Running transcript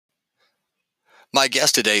My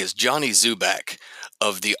guest today is Johnny Dzubak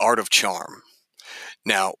of The Art of Charm.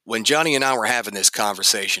 Now, when Johnny and I were having this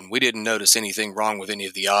conversation, we didn't notice anything wrong with any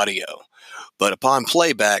of the audio. But upon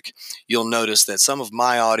playback, you'll notice that some of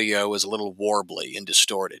my audio is a little warbly and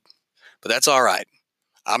distorted. But that's all right.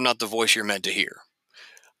 I'm not the voice you're meant to hear.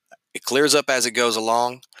 It clears up as it goes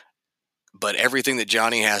along, but everything that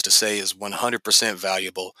Johnny has to say is 100%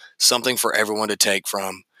 valuable, something for everyone to take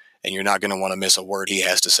from, and you're not going to want to miss a word he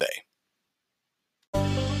has to say.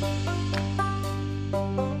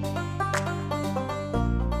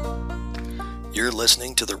 You're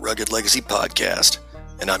listening to the Rugged Legacy Podcast,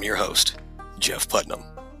 and I'm your host, Jeff Putnam.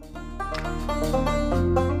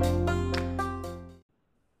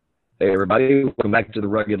 Hey everybody, welcome back to the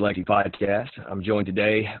Rugged Legacy Podcast. I'm joined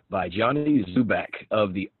today by Johnny Dzubak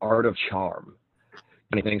of The Art of Charm.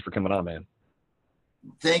 Johnny, thanks for coming on, man.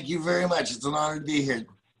 Thank you very much. It's an honor to be here.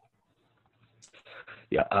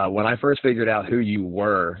 Yeah, when I first figured out who you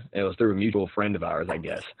were, it was through a mutual friend of ours, I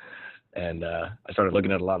guess. And I started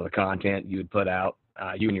looking at a lot of the content you would put out,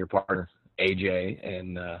 you and your partner, AJ.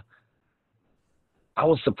 And I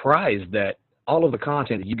was surprised that all of the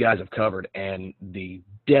content that you guys have covered and the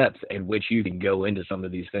depth in which you can go into some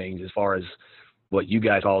of these things as far as what you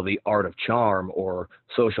guys call the art of charm or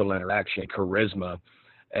social interaction, charisma,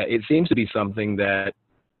 it seems to be something that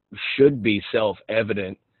should be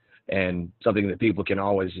self-evident and something that people can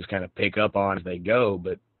always just kind of pick up on as they go.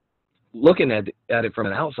 But looking at it from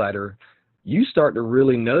an outsider, you start to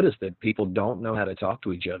really notice that people don't know how to talk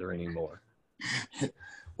to each other anymore.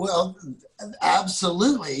 Well,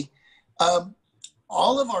 absolutely.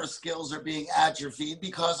 All of our skills are being atrophied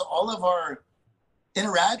because all of our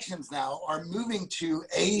interactions now are moving to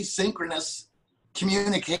asynchronous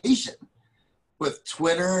communication with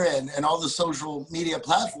Twitter and all the social media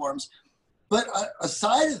platforms. But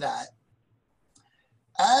aside of that,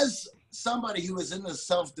 as somebody who is in the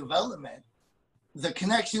self-development, the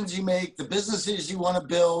connections you make, the businesses you want to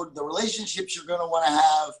build, the relationships you're going to want to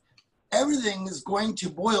have, everything is going to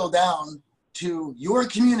boil down to your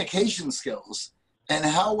communication skills and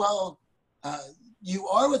how well you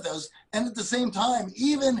are with those. And at the same time,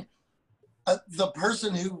 even the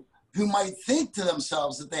person who might think to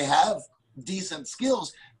themselves that they have decent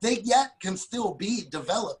skills, they yet can still be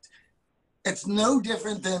developed. It's no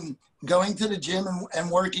different than going to the gym and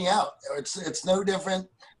working out. It's no different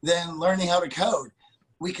than learning how to code.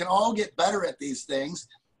 We can all get better at these things.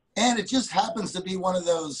 And it just happens to be one of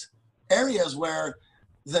those areas where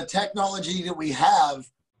the technology that we have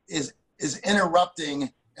is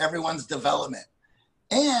interrupting everyone's development.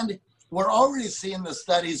 And we're already seeing the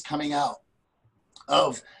studies coming out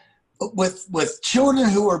of with children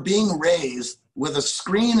who are being raised with a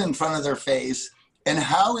screen in front of their face and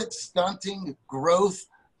how it's stunting growth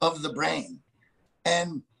of the brain.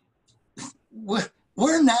 And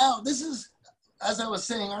we're now, this is, as I was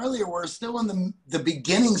saying earlier, we're still in the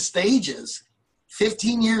beginning stages.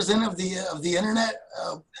 15 years in of the internet,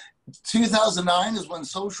 2009 is when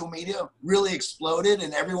social media really exploded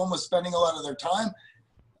and everyone was spending a lot of their time.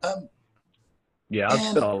 Yeah, I've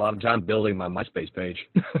spent a lot of time building my MySpace page.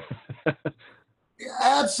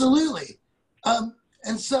 Absolutely.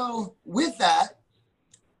 And so with that,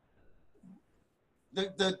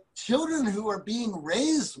 the children who are being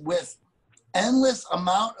raised with endless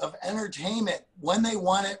amount of entertainment, when they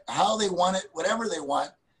want it, how they want it, whatever they want,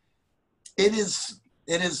 it is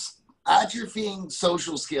atrophying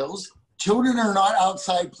social skills. Children are not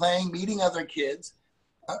outside playing, meeting other kids.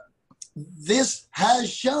 This has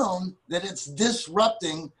shown that it's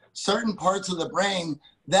disrupting certain parts of the brain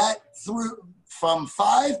that from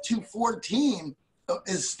 5 to 14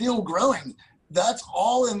 is still growing. That's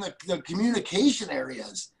all in the communication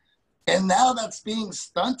areas. And now that's being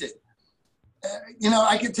stunted.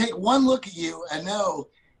 I could take one look at you and know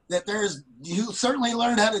that you certainly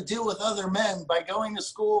learned how to deal with other men by going to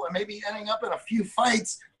school and maybe ending up in a few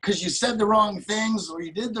fights because you said the wrong things or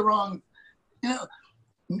you did the wrong,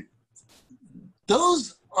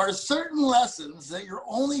 those are certain lessons that you're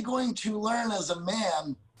only going to learn as a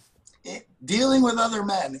man dealing with other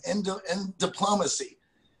men in diplomacy.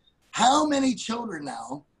 How many children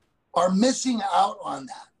now are missing out on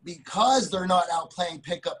that because they're not out playing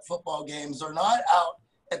pickup football games? They're not out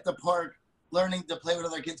at the park learning to play with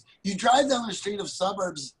other kids. You drive down the street of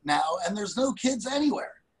suburbs now and there's no kids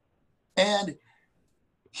anywhere. And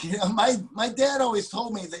my dad always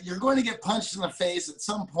told me that you're going to get punched in the face at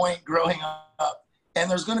some point growing up, and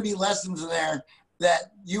there's going to be lessons in there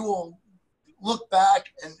that you will look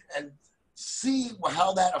back and see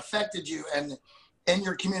how that affected you and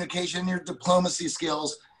your communication, your diplomacy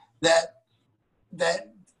skills, that's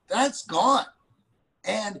gone.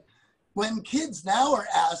 And when kids now are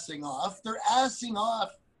assing off, they're assing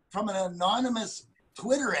off from an anonymous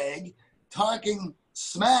Twitter egg talking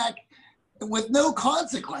smack with no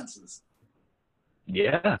consequences.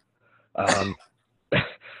 Yeah.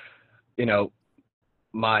 You know,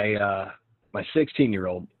 my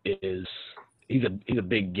 16-year-old he's a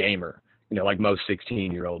big gamer, you know, like most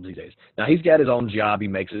 16-year-olds these days. Now he's got his own job, he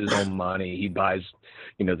makes his own money, he buys,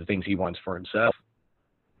 you know, the things he wants for himself.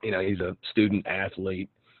 You know, he's a student athlete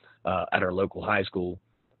at our local high school.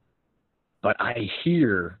 But I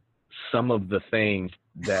hear some of the things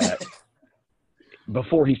that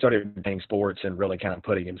before he started playing sports and really kind of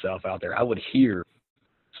putting himself out there, I would hear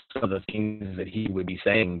some of the things that he would be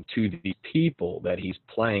saying to the people that he's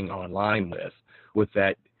playing online with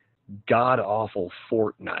that god-awful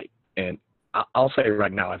Fortnite. And I'll say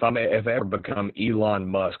right now, if I ever become Elon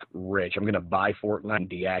Musk rich, I'm going to buy Fortnite and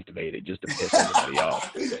deactivate it just to piss everybody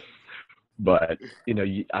off. But, you know,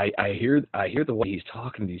 I hear the way he's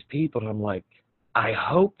talking to these people, and I'm like, I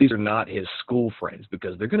hope these are not his school friends,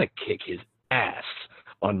 because they're going to kick his ass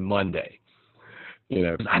on Monday. You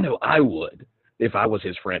know, 'cause I know I would if I was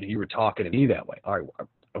his friend and you were talking to me that way. All right,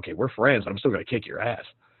 okay, we're friends, but I'm still going to kick your ass.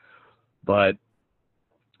 But,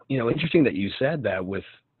 you know, interesting that you said that. With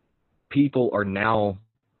people are now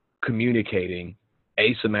communicating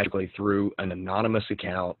asymmetrically through an anonymous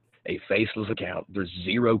account, a faceless account. There's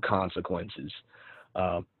zero consequences.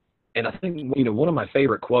 And I think, you know, one of my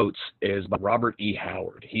favorite quotes is by Robert E.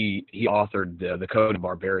 Howard. He authored the Conan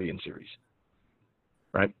Barbarian series,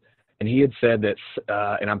 right? And he had said that,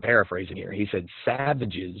 and I'm paraphrasing here, he said,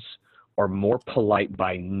 savages are more polite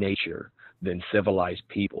by nature than civilized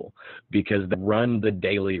people because they run the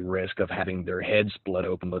daily risk of having their heads split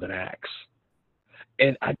open with an axe.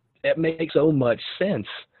 And it makes so much sense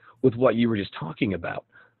with what you were just talking about,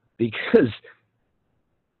 because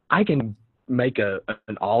I can make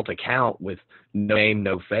an alt account with no name,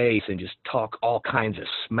 no face, and just talk all kinds of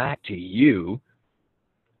smack to you,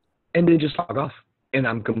 and then just log off, and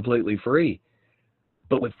I'm completely free.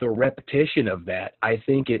 But with the repetition of that, I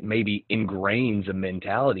think it maybe ingrains a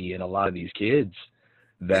mentality in a lot of these kids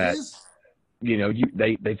that, you know,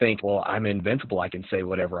 they think, well, I'm invincible, I can say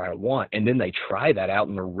whatever I want. And then they try that out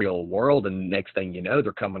in the real world, and next thing you know,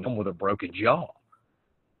 they're coming home with a broken jaw.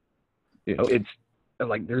 You know, it's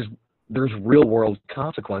like there's real world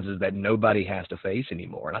consequences that nobody has to face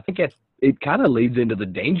anymore. And I think it kind of leads into the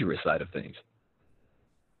dangerous side of things.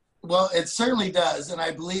 Well, it certainly does, and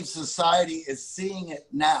I believe society is seeing it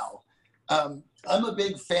now. I'm a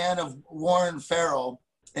big fan of Warren Farrell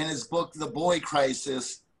and his book, The Boy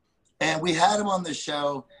Crisis, and we had him on the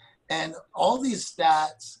show, and all these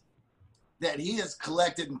stats that he has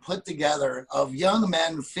collected and put together of young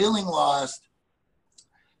men feeling lost,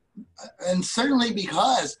 and certainly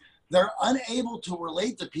because they're unable to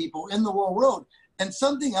relate to people in the real world. And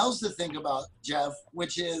something else to think about, Jeff,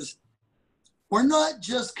 which is, we're not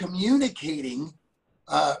just communicating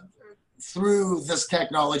through this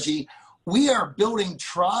technology. We are building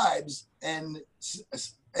tribes and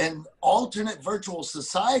alternate virtual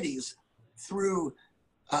societies through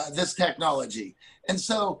this technology. And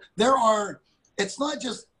so it's not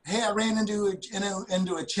just, hey, I ran into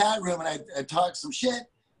a chat room and I talked some shit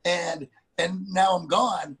and now I'm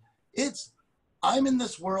gone. It's, I'm in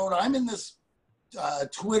this world, I'm in this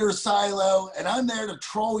Twitter silo, and I'm there to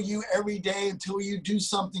troll you every day until you do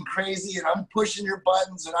something crazy, and I'm pushing your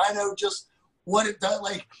buttons, and I know just what it does.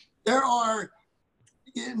 Like, there are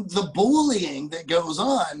the bullying that goes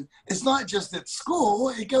on. It's not just at school,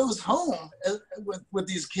 it goes home with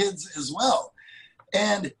these kids as well.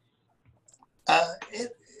 And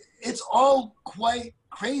it's all quite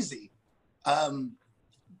crazy.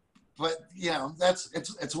 But you know,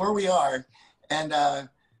 it's where we are. And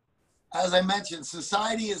as I mentioned,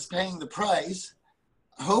 society is paying the price.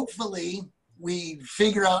 Hopefully we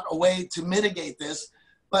figure out a way to mitigate this.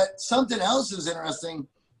 But something else is interesting.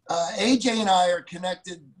 AJ and I are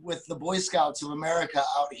connected with the Boy Scouts of America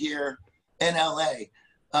out here in LA.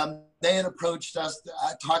 They had approached us,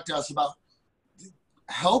 talked to us about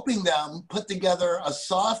helping them put together a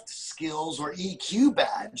soft skills or EQ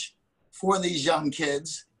badge for these young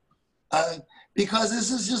kids, because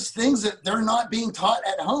this is just things that they're not being taught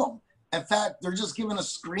at home. In fact, they're just given a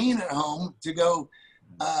screen at home to go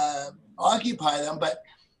occupy them. But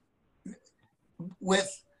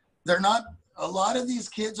a lot of these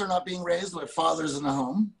kids are not being raised with fathers in the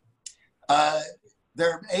home.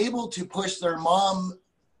 They're able to push their mom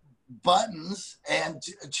buttons and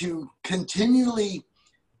to continually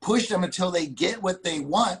push them until they get what they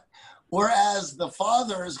want. Whereas the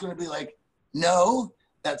father is going to be like, no,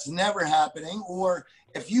 that's never happening. Or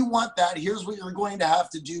if you want that, here's what you're going to have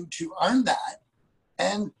to do to earn that.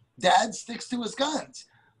 And dad sticks to his guns.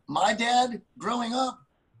 My dad growing up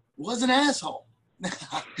was an asshole.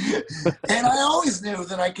 And I always knew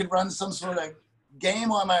that I could run some sort of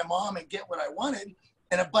game on my mom and get what I wanted.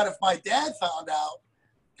 But if my dad found out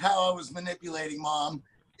how I was manipulating mom,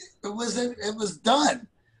 it was done.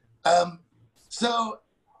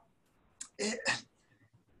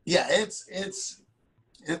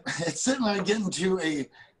 It's certainly getting to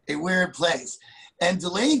a weird place. And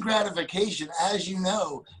delayed gratification, as you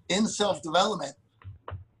know, in self-development,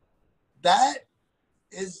 that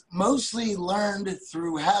is mostly learned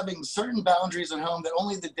through having certain boundaries at home that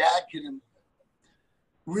only the dad can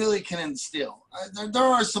instill. There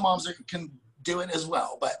are some moms that can do it as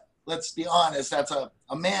well, but let's be honest, that's a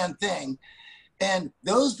man thing. And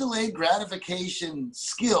those delayed gratification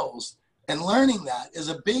skills and learning that is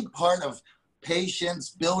a big part of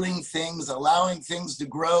patience, building things, allowing things to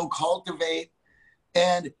grow, cultivate.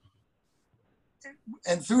 And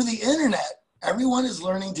through the internet, everyone is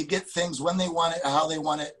learning to get things when they want it, how they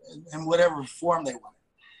want it, in whatever form they want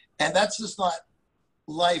it. And that's just not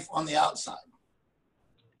life on the outside.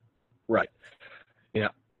 Right.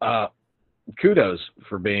 Kudos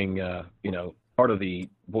for being, part of the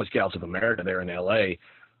Boy Scouts of America there in LA.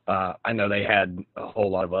 I know they had a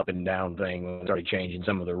whole lot of up and down thing when they started changing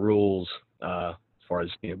some of the rules as far as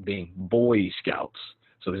being Boy Scouts.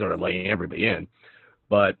 So they started letting everybody in.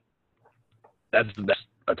 But that's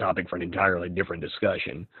a topic for an entirely different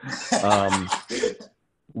discussion.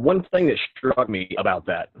 One thing that struck me about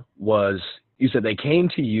that was you said they came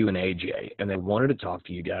to you and AJ and they wanted to talk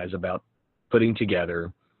to you guys about putting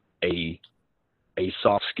together a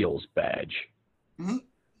soft skills badge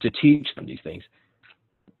to teach them these things.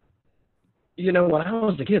 When I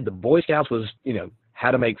was a kid, the Boy Scouts was,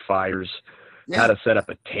 how to make fires, how to set up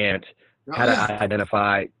a tent, how to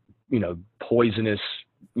identify, poisonous,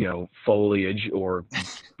 foliage or,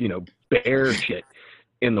 bear shit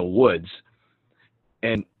in the woods.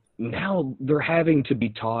 And now they're having to be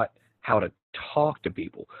taught how to talk to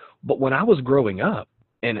people. But when I was growing up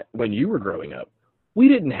and when you were growing up, we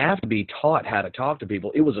didn't have to be taught how to talk to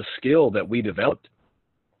people. It was a skill that we developed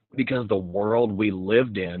because the world we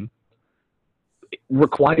lived in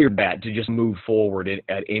required that to just move forward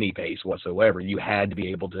at any pace whatsoever. You had to be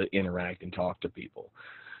able to interact and talk to people.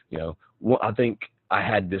 I think I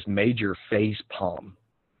had this major face palm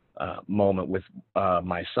moment with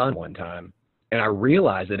my son one time, and I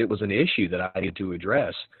realized that it was an issue that I needed to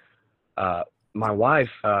address. My wife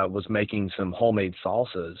was making some homemade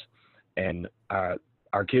salsas, and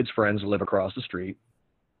our kids' friends live across the street.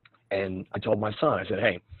 And I told my son, I said,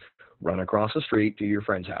 hey, run across the street to your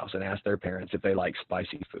friend's house and ask their parents if they like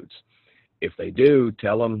spicy foods. If they do,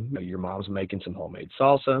 tell them your mom's making some homemade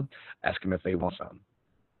salsa. Ask them if they want some.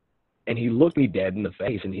 And he looked me dead in the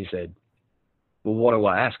face and he said, well, what do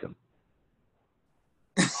I ask them?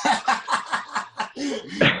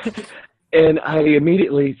 And I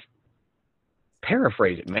immediately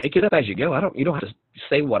paraphrase it, make it up as you go. You don't have to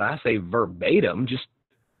say what I say verbatim. Just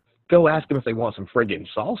go ask them if they want some friggin'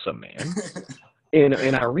 salsa, man.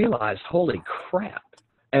 And I realized, holy crap.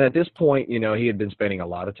 And at this point, he had been spending a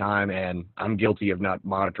lot of time, and I'm guilty of not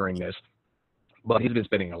monitoring this, but he's been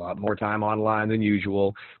spending a lot more time online than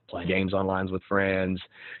usual, playing games online with friends,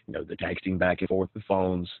 the texting back and forth with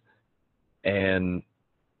phones. And,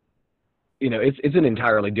 it's an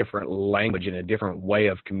entirely different language and a different way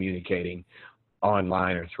of communicating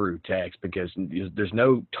online or through text because there's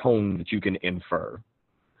no tone that you can infer.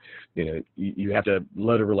 You have to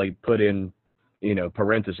literally put in,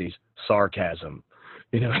 parentheses, sarcasm,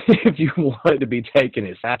 if you want it to be taken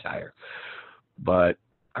as satire. But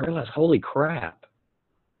I realized, holy crap,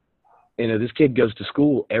 this kid goes to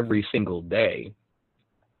school every single day.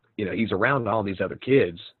 He's around all these other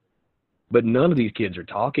kids, but none of these kids are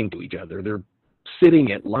talking to each other. They're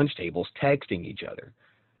sitting at lunch tables texting each other.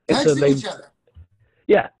 Each other.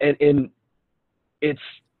 Yeah, and it's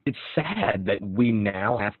sad that we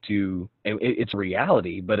now have to, and it's a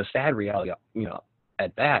reality, but a sad reality,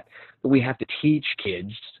 at that we have to teach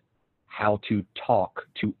kids how to talk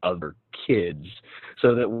to other kids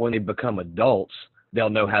so that when they become adults, they'll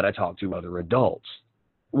know how to talk to other adults.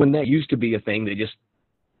 When that used to be a thing that just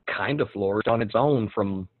kind of flourished on its own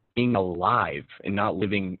from being alive and not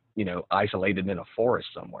living, isolated in a forest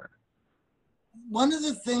somewhere. One of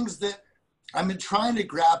the things that I've been trying to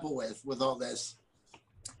grapple with all this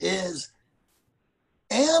is,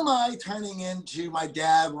 am I turning into my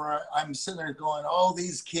dad where I'm sitting there going, oh,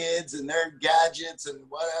 these kids and their gadgets and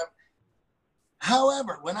whatever.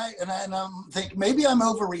 However, when I'm thinking maybe I'm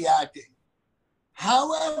overreacting.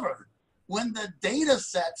 However, when the data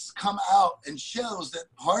sets come out and shows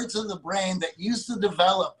that parts of the brain that used to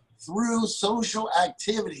develop through social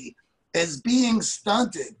activity is being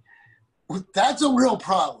stunted, that's a real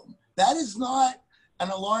problem. That is not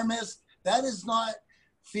an alarmist. That is not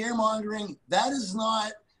fear mongering. That is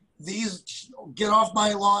not these get off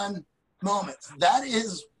my lawn moments. That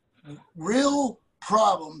is real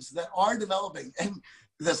problems that are developing. And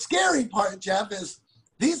the scary part, Jeff, is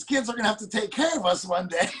these kids are going to have to take care of us one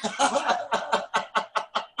day.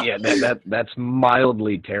 Yeah, that's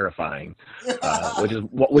mildly terrifying,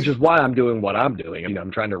 which is why I'm doing what I'm doing. I mean,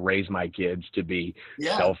 I'm trying to raise my kids to be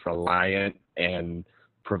self-reliant and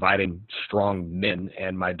providing strong men,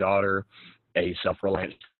 and my daughter a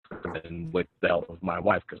self-reliant woman with the help of my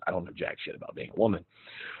wife, because I don't know jack shit about being a woman.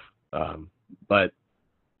 But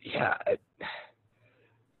yeah,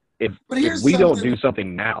 if we don't do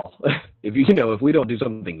something now, if we don't do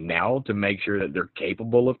something now to make sure that they're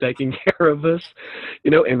capable of taking care of us,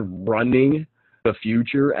 and running the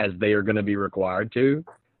future as they are going to be required to,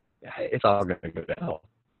 it's all going to go to hell.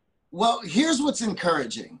 Well, here's what's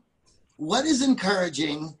encouraging. What is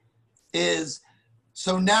encouraging is,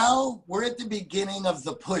 so now we're at the beginning of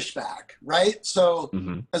the pushback, right? So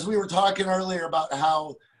as we were talking earlier about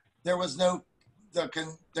how there was no,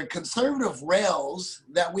 the conservative rails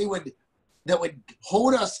that would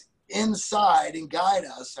hold us inside and guide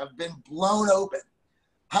us have been blown open.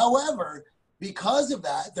 However, because of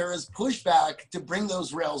that, there is pushback to bring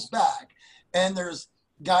those rails back. And there's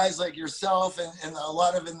guys like yourself and a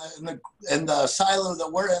lot of in the silo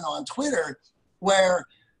that we're in on Twitter, where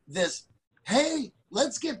this, hey,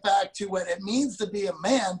 let's get back to what it means to be a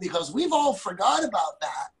man, because we've all forgot about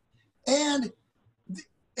that. And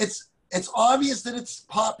it's obvious that it's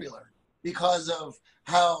popular because of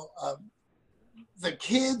how the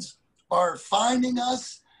kids are finding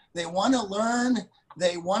us. They want to learn,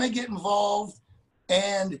 they want to get involved,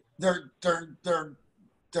 and they're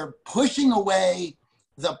pushing away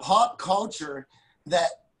the pop culture that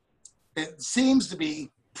it seems to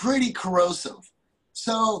be pretty corrosive.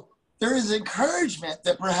 So there is encouragement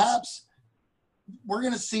that perhaps we're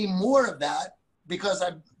going to see more of that, because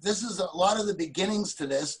this is a lot of the beginnings to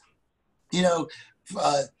this.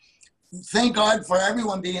 Thank God for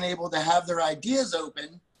everyone being able to have their ideas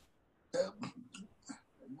open.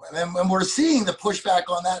 And we're seeing the pushback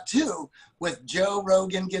on that too, with Joe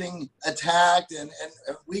Rogan getting attacked and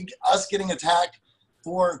us getting attacked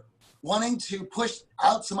for wanting to push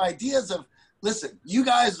out some ideas of, listen, you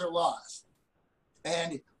guys are lost.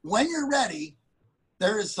 And when you're ready,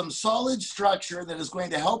 there is some solid structure that is going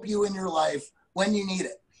to help you in your life when you need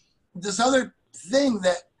it. This other thing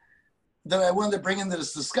that I wanted to bring into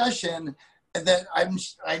this discussion, that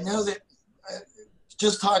I know that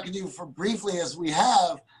just talking to you for briefly as we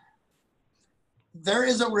have, there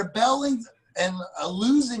is a rebelling and a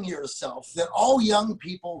losing yourself that all young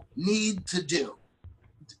people need to do.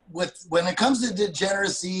 When it comes to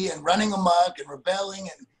degeneracy and running amok and rebelling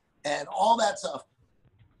and all that stuff,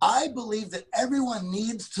 I believe that everyone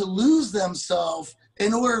needs to lose themselves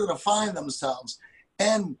in order to find themselves.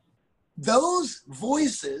 And those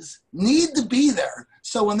voices need to be there.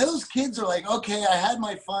 So when those kids are like, okay, I had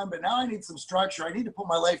my fun, but now I need some structure. I need to put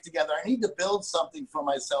my life together. I need to build something for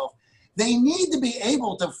myself. They need to be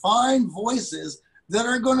able to find voices that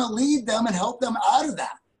are going to lead them and help them out of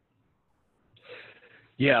that.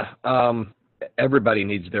 Yeah. Everybody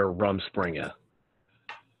needs their Rumspringa.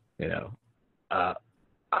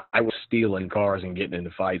 I was stealing cars and getting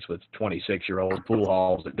into fights with 26-year-old pool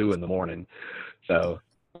halls at 2 a.m. So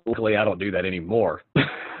luckily I don't do that anymore.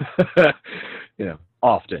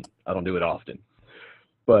 Often. I don't do it often.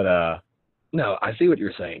 But no, I see what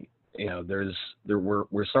you're saying.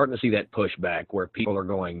 We're starting to see that pushback where people are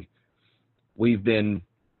going, we've been,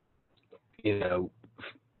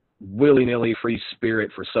 willy-nilly free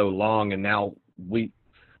spirit for so long, and now we're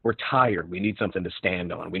tired. We need something to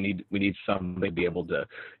stand on. We need something to be able to,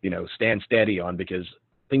 stand steady on, because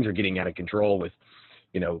things are getting out of control with,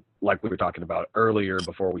 like we were talking about earlier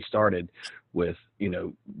before we started, with,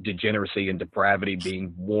 degeneracy and depravity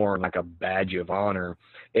being worn like a badge of honor.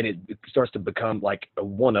 And it starts to become like a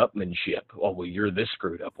one-upmanship. Oh, well, you're this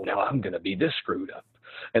screwed up. Well, now I'm going to be this screwed up.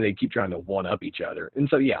 And they keep trying to one-up each other. And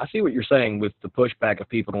so, yeah, I see what you're saying with the pushback of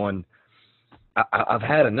people going, I've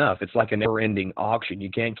had enough. It's like a never-ending auction.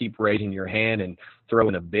 You can't keep raising your hand and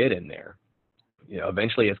throwing a bid in there.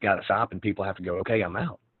 Eventually it's got to stop, and people have to go, okay, I'm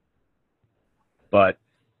out. But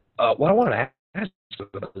what I wanted to ask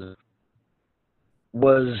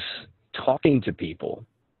was talking to people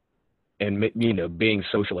and, being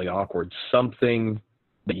socially awkward, something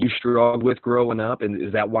that you struggled with growing up? And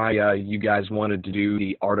is that why you guys wanted to do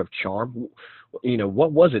the Art of Charm?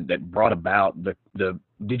 What was it that brought about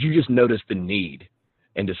did you just notice the need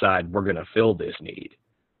and decide we're going to fill this need?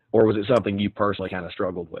 Or was it something you personally kind of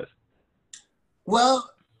struggled with?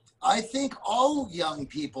 Well, I think all young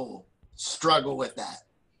people struggle with that.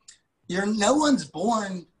 No one's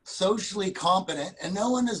born socially competent, and no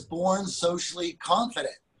one is born socially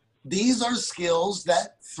confident. These are skills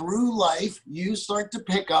that through life you start to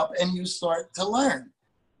pick up and you start to learn.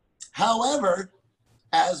 However,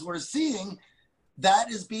 as we're seeing,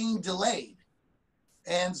 that is being delayed.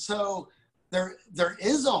 And so there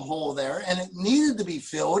is a hole there, and it needed to be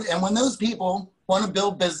filled. And when those people want to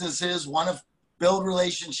build businesses, want to build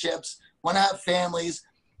relationships, want to have families,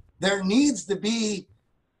 there needs to be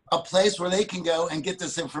a place where they can go and get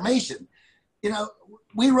this information.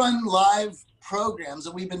 We run live programs,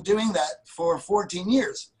 and we've been doing that for 14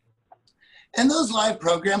 years. And those live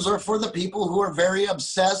programs are for the people who are very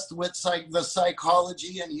obsessed with the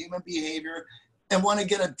psychology and human behavior and want to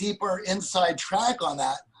get a deeper inside track on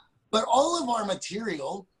that. But all of our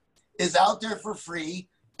material is out there for free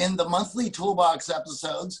in the monthly Toolbox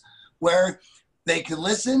episodes, where they can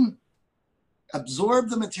listen, absorb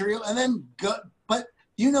the material, and then go. But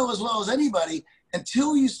as well as anybody,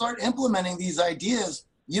 until you start implementing these ideas,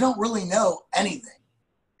 you don't really know anything.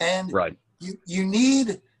 And right. you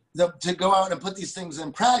need to go out and put these things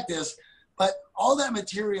in practice, but all that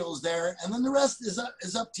material is there, and then the rest is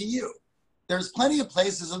up to you. There's plenty of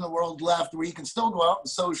places in the world left where you can still go out and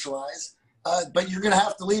socialize, but you're going to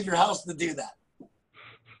have to leave your house to do that.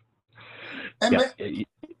 And,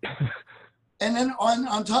 and then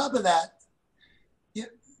on top of that,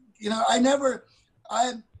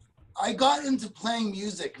 I got into playing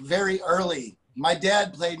music very early. My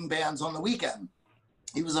dad played in bands on the weekend.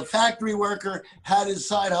 He was a factory worker, had his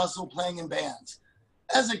side hustle playing in bands.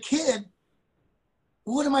 As a kid,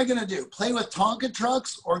 what am I going to do? Play with Tonka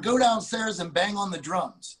trucks or go downstairs and bang on the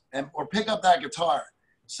drums or pick up that guitar?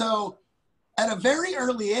 So at a very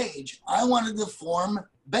early age, I wanted to form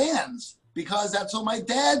bands because that's what my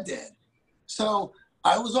dad did. So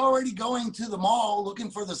I was already going to the mall looking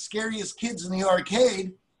for the scariest kids in the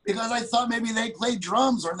arcade because I thought maybe they played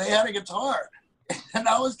drums or they had a guitar. And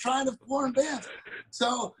I was trying to form bands.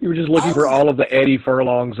 So you were just looking for all of the Eddie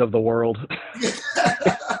Furlongs of the world.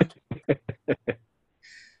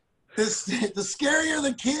 The scarier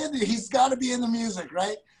the kid, he's got to be in the music,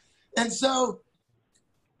 right? And so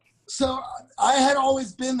I had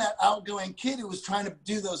always been that outgoing kid who was trying to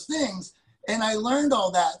do those things. And I learned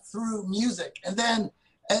all that through music. And then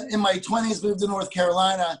in my 20s, moved to North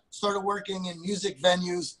Carolina, started working in music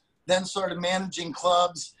venues, then started managing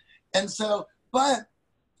clubs. And so, but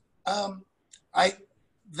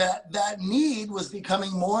that need was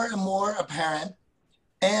becoming more and more apparent.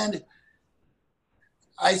 And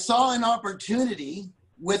I saw an opportunity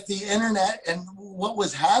with the internet and what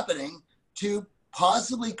was happening to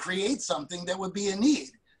possibly create something that would be a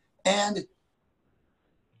need. And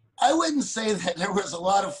I wouldn't say that there was a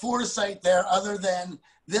lot of foresight there other than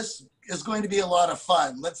this is going to be a lot of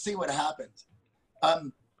fun. Let's see what happens.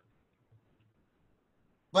 And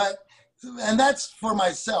that's for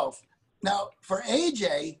myself. Now, for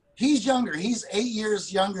AJ, he's younger. He's 8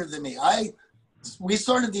 years younger than me. We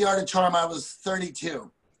started the Art of Charm, I was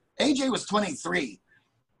 32. AJ was 23.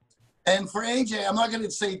 And for AJ, I'm not going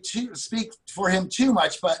to speak for him too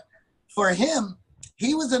much, but for him,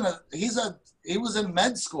 he was in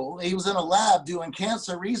med school. He was in a lab doing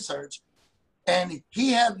cancer research, and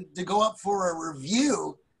he had to go up for a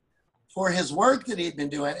review for his work that he'd been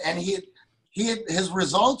doing. And his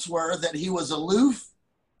results were that he was aloof,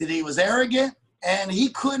 that he was arrogant, and he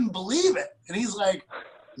couldn't believe it. And he's like,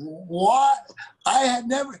 what? I had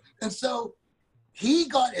never. And so he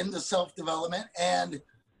got into self-development and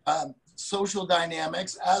social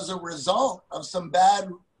dynamics as a result of some bad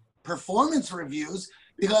performance reviews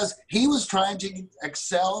because he was trying to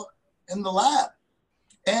excel in the lab.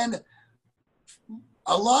 And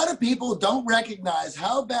a lot of people don't recognize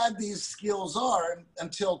how bad these skills are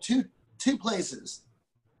until two places.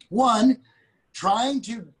 One, trying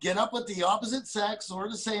to get up with the opposite sex or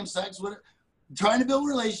the same sex, trying to build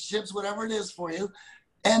relationships, whatever it is for you.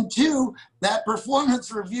 And two, that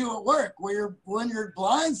performance review at work when you're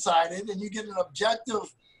blindsided and you get an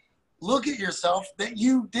objective look at yourself that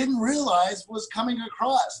you didn't realize was coming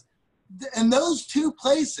across. In those two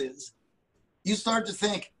places, you start to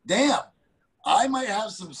think, damn, I might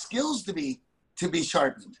have some skills to be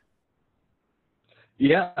sharpened.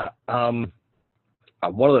 Yeah. One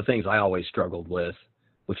of the things I always struggled with,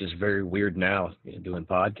 which is very weird now doing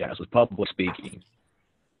podcasts, was public speaking.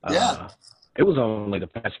 Yeah. it was only the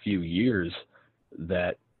past few years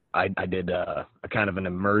that I did a kind of an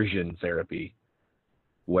immersion therapy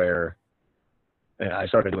where I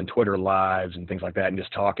started doing Twitter lives and things like that and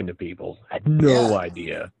just talking to people. I had no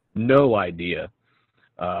idea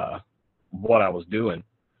what I was doing,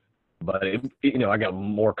 but I got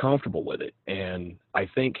more comfortable with it. And I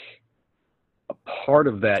think a part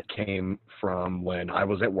of that came from when I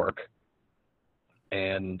was at work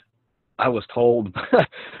and I was told,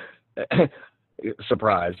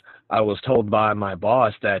 surprise, I was told by my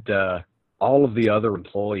boss that all of the other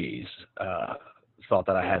employees thought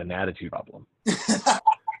that I had an attitude problem. I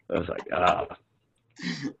was like,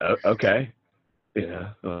 okay. Yeah,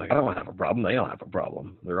 like, I don't have a problem. They don't have a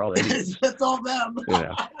problem. They're all idiots. It's all them.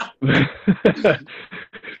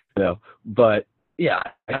 But yeah,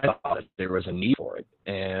 I thought there was a need for it.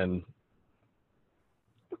 And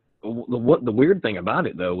the weird thing about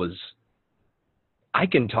it though was I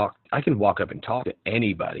can walk up and talk to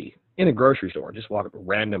anybody in a grocery store. Just walk up, a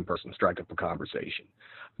random person, strike up a conversation.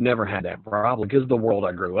 Never had that problem because the world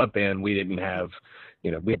I grew up in, we didn't have,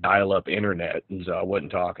 we had dial-up internet, and so I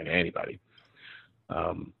wasn't talking to anybody.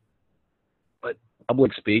 But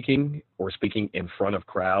public speaking or speaking in front of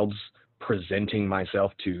crowds, presenting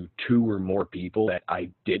myself to 2 or more people that I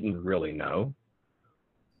didn't really know,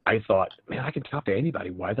 I thought, man, I can talk to anybody.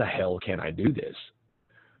 Why the hell can't I do this?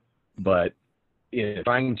 But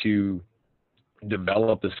trying to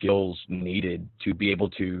develop the skills needed to be able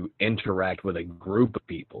to interact with a group of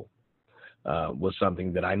people was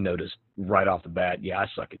something that I noticed right off the bat. Yeah, I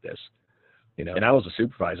suck at this. And I was a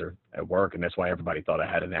supervisor at work, and that's why everybody thought I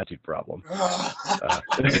had an attitude problem.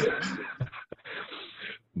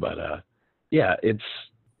 But yeah,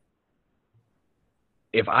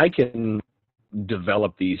 if I can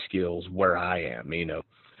develop these skills where I am,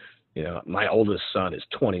 my oldest son is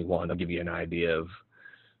 21. I'll give you an idea of,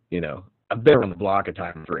 I've been on the block a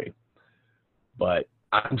time 3, but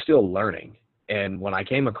I'm still learning. And when I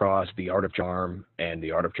came across the Art of Charm and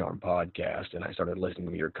the Art of Charm podcast, and I started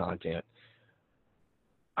listening to your content,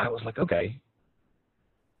 I was like, okay,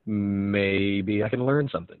 maybe I can learn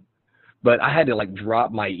something. But I had to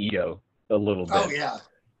drop my ego a little bit. Oh, yeah.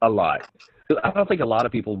 A lot. I don't think a lot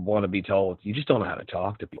of people want to be told, you just don't know how to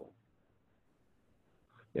talk to people.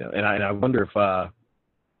 And I wonder if,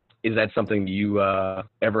 is that something you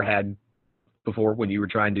ever had before when you were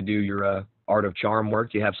trying to do your Art of Charm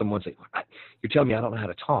work? You have someone say, you're telling me I don't know how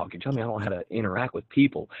to talk. You're telling me I don't know how to interact with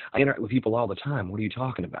people. I interact with people all the time. What are you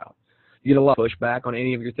talking about? You get a lot of pushback on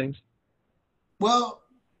any of your things? Well,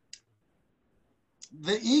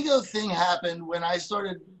 the ego thing happened when I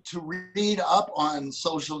started to read up on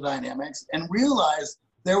social dynamics and realized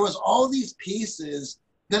there was all these pieces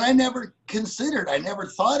that I never considered, I never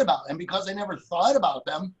thought about. And because I never thought about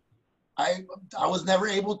them, I was never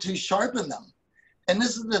able to sharpen them. And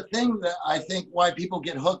this is the thing that I think why people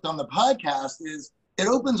get hooked on the podcast is it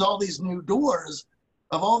opens all these new doors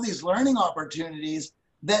of all these learning opportunities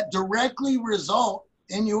that directly result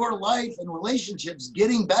in your life and relationships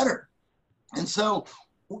getting better. And so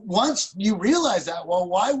once you realize that, well,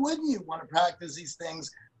 why wouldn't you want to practice these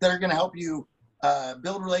things that are going to help you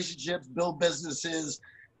build relationships, build businesses,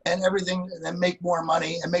 and everything, and make more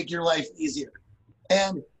money and make your life easier?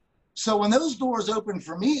 And so when those doors opened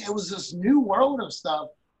for me, it was this new world of stuff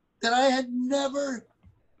that I had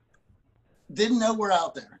didn't know were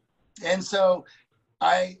out there. And so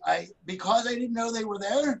I because I didn't know they were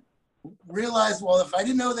there, realized, well, if I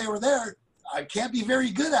didn't know they were there, I can't be very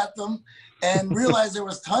good at them, and realized there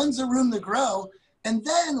was tons of room to grow. And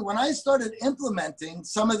then when I started implementing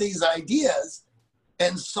some of these ideas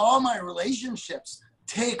and saw my relationships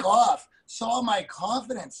take off, saw my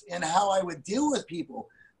confidence in how I would deal with people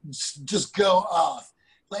just go off.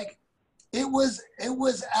 Like it was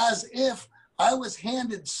as if I was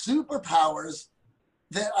handed superpowers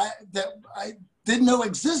that I didn't know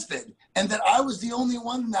existed, and that I was the only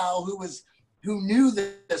one now who knew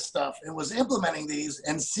this stuff and was implementing these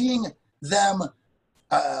and seeing them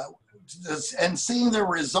and seeing their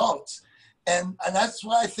results. And that's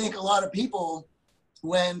why I think a lot of people,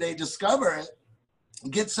 when they discover it,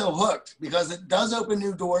 get so hooked, because it does open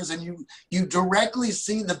new doors, and you directly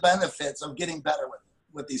see the benefits of getting better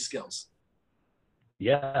with these skills.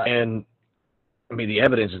 Yeah. And I mean, the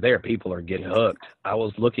evidence is there. People are getting hooked. I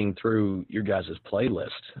was looking through your guys' playlist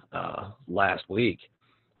last week.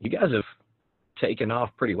 You guys have taken off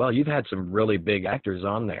pretty well. You've had some really big actors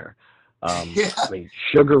on there. Yeah. I mean,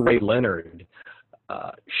 Sugar Ray Leonard,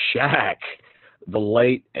 Shaq, the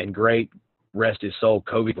late and great, rest his soul,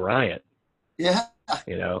 Kobe Bryant. Yeah.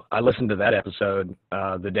 I listened to that episode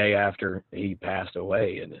the day after he passed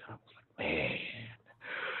away, and I was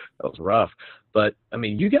like, was rough. But I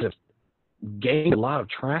mean, you guys have gained a lot of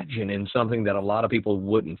traction in something that a lot of people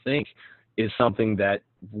wouldn't think is something that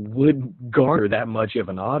would garner that much of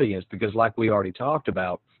an audience, because like we already talked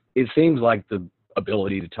about, it seems like the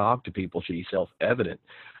ability to talk to people should be self-evident.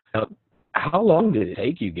 Now, how long did it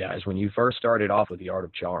take you guys when you first started off with the Art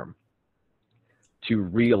of Charm to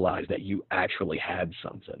realize that you actually had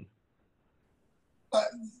something?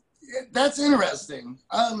 That's interesting.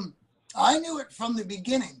 I knew it from the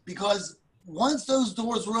beginning, because once those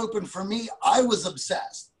doors were open for me, I was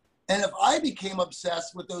obsessed. And if I became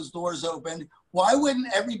obsessed with those doors open, why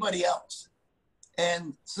wouldn't everybody else?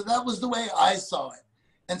 And so that was the way I saw it.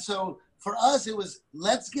 And so for us, it was,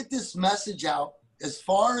 let's get this message out as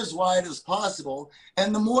far as wide as possible.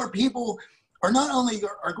 And the more people are not only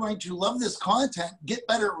are going to love this content, get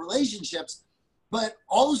better relationships, but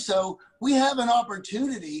also we have an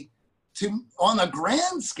opportunity to, on a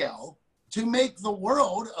grand scale, to make the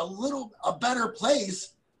world a better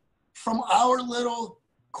place from our little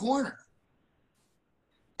corner.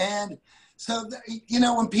 And so,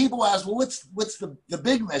 when people ask, well, what's the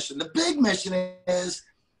big mission? The big mission is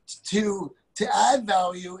to add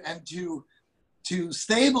value and to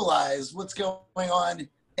stabilize what's going on,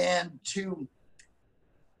 and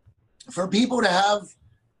for people to have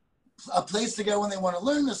a place to go when they want to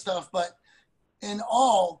learn this stuff, but in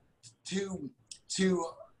all, to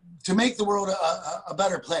make the world a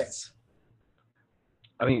better place.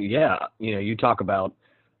 I mean, yeah, you talk about,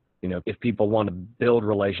 if people want to build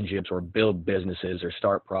relationships or build businesses or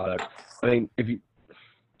start products. I mean,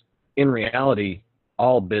 in reality,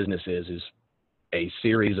 all business is a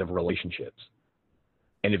series of relationships.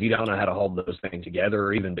 And if you don't know how to hold those things together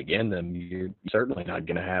or even begin them, you're certainly not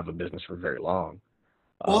going to have a business for very long.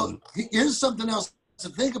 Well, here's something else to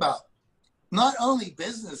think about. Not only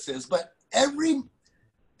businesses, but every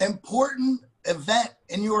important event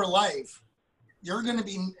in your life, you're going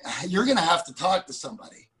to have to talk to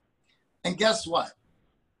somebody. And guess what?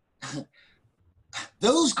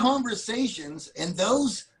 Those conversations and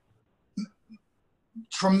those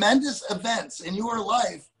tremendous events in your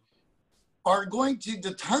life are going to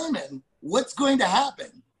determine what's going to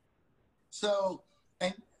happen. So,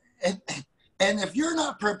 and if you're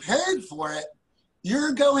not prepared for it,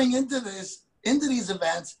 you're going into these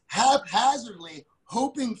events haphazardly,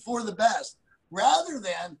 hoping for the best, rather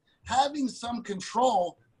than having some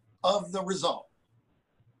control of the result.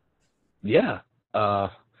 Yeah.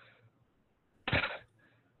 To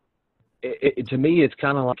me, it's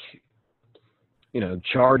kind of like,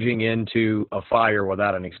 charging into a fire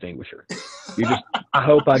without an extinguisher. I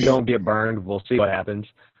hope I don't get burned. We'll see what happens.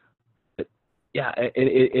 But yeah,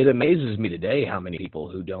 it amazes me today how many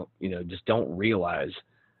people who just don't realize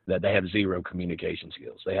that they have zero communication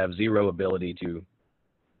skills. They have zero ability to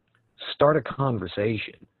start a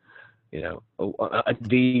conversation. A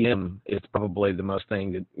DM is probably the most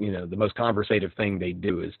thing that, the most conversative thing they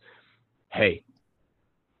do is, hey.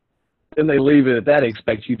 Then they leave it at that,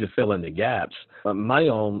 expect you to fill in the gaps. My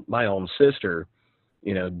own sister,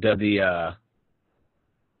 does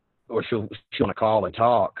or she'll want to call and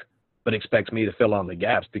talk, but expects me to fill on the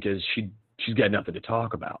gaps because she's got nothing to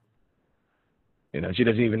talk about. She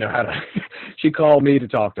doesn't even know how to. She called me to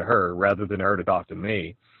talk to her rather than her to talk to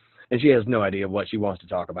me, and she has no idea what she wants to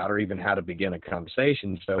talk about or even how to begin a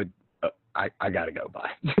conversation. So I got to go by.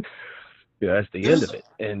 That's the end of it.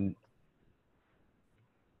 And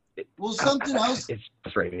well, something else. It's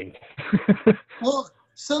frustrating. Well,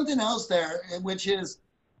 something else there, which is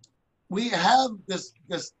we have this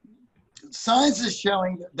science is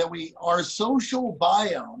showing that our social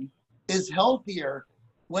biome is healthier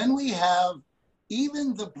when we have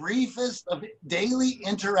even the briefest of daily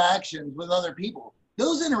interactions with other people.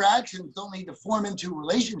 Those interactions don't need to form into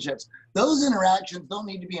relationships. Those interactions don't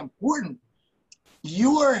need to be important.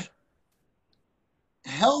 You're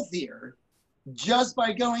healthier just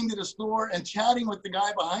by going to the store and chatting with the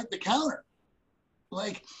guy behind the counter.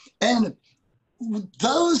 And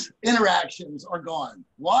those interactions are gone.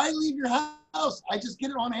 Why leave your house? I just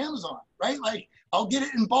get it on Amazon, right? I'll get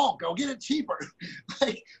it in bulk. I'll get it cheaper.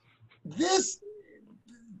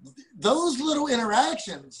 Those little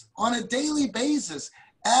interactions on a daily basis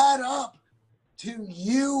add up to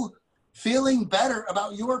you feeling better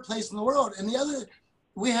about your place in the world. And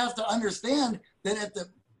we have to understand that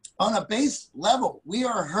on a base level, we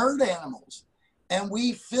are herd animals, and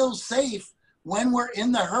we feel safe when we're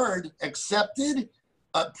in the herd, accepted,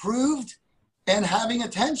 approved, and having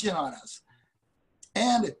attention on us.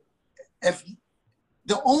 And if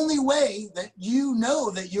the only way that you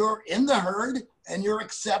know that you're in the herd and you're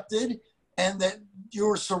accepted and that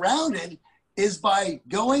you're surrounded is by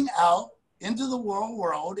going out into the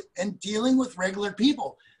world and dealing with regular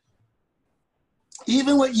people.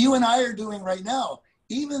 Even what you and I are doing right now,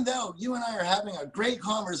 even though you and I are having a great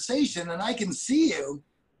conversation and I can see you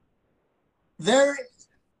there,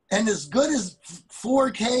 and as good as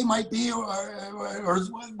 4K might be, or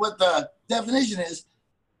what the definition is,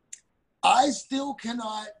 I still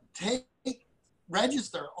cannot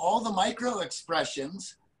register all the micro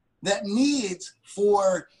expressions that needs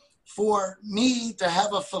for me to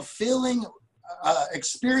have a fulfilling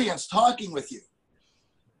experience talking with you.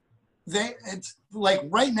 It's like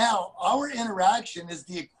right now, our interaction is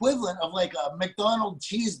the equivalent of like a McDonald's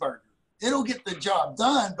cheeseburger. It'll get the job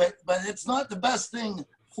done, but it's not the best thing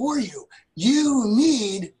for you. You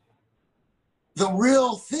need the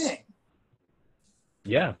real thing.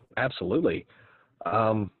 Yeah, absolutely.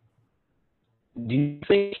 Do you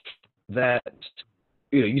think that,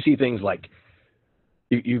 you see things like,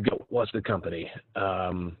 you go, what's the company?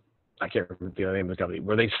 I can't remember the name of the company,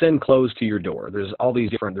 where they send clothes to your door. There's all these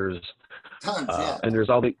different, Tons, yeah. And there's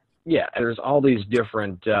all these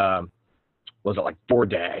different, was it like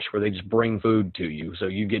DoorDash, where they just bring food to you, so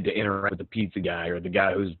you get to interact with the pizza guy or the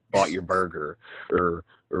guy who's bought your burger or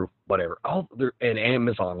whatever. And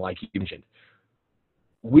Amazon, like you mentioned.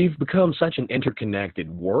 We've become such an interconnected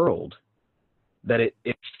world that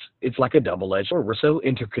it's like a double-edged sword. We're so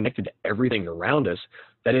interconnected to everything around us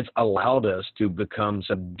that it's allowed us to become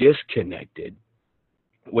so disconnected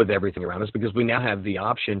with everything around us, because we now have the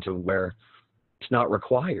option to where it's not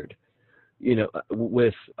required.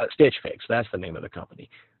 With Stitch Fix, that's the name of the company.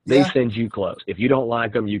 They send you clothes. If you don't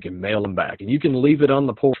like them, you can mail them back, and you can leave it on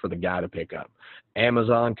the porch for the guy to pick up.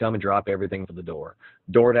 Amazon, come and drop everything for the door.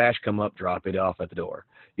 DoorDash, come up, drop it off at the door.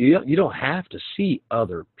 You don't have to see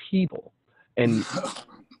other people. And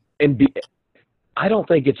I don't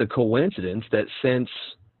think it's a coincidence that since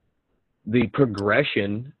the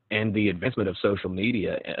progression and the advancement of social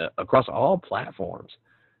media across all platforms,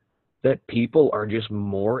 that people are just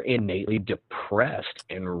more innately depressed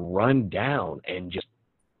and run down and just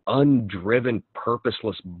undriven,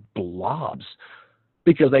 purposeless blobs,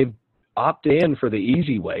 because they've opted in for the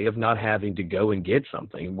easy way of not having to go and get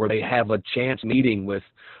something, where they have a chance meeting with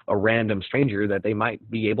a random stranger that they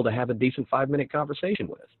might be able to have a decent 5-minute conversation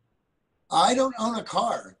with. I don't own a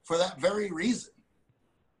car for that very reason.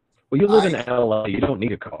 Well, you live in LA, you don't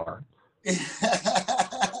need a car.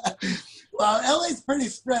 Well, LA's pretty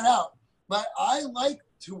spread out, but I like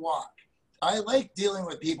to walk. I like dealing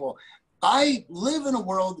with people. I live in a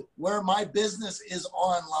world where my business is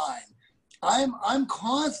online. I'm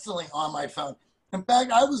constantly on my phone. In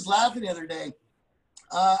fact, I was laughing the other day.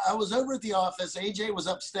 I was over at the office. AJ was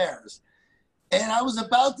upstairs, and I was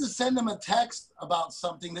about to send him a text about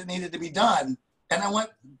something that needed to be done. And I went,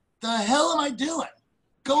 the hell am I doing?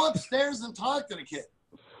 Go upstairs and talk to the kid.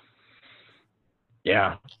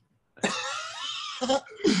 Yeah.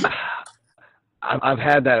 I've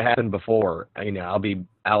had that happen before. I'll be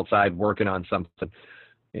outside working on something,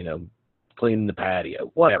 cleaning the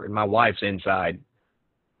patio, whatever. My wife's inside,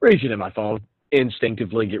 reaching at my phone,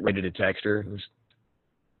 instinctively get ready to text her.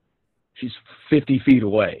 She's 50 feet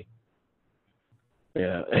away.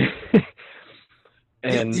 Yeah.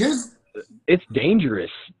 And it's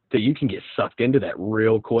dangerous that you can get sucked into that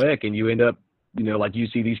real quick, and you end up, like you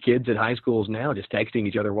see these kids at high schools now just texting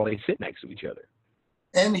each other while they sit next to each other.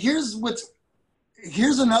 And here's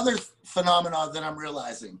another phenomenon that I'm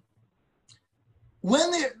realizing.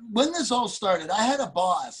 When this all started, I had a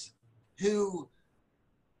boss who,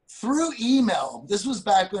 through email, this was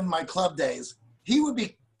back in my club days, he would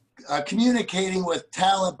be communicating with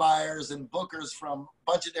talent buyers and bookers from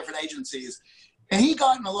a bunch of different agencies. And he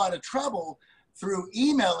got in a lot of trouble through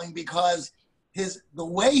emailing because the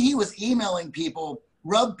way he was emailing people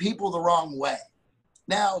rubbed people the wrong way.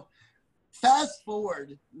 Now, fast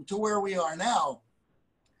forward to where we are now,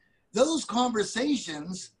 those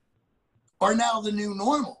conversations are now the new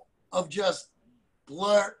normal of just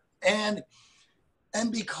blur. And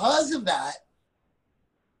because of that,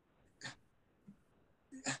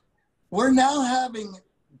 we're now having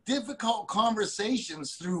difficult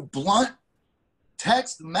conversations through blunt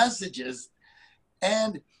text messages.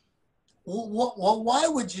 And well, why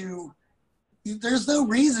would you? There's no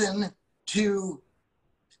reason to,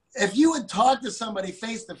 if you would talk to somebody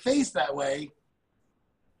face to face that way,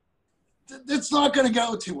 it's not going to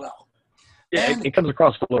go too well. Yeah, it comes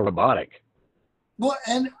across a little robotic. Well,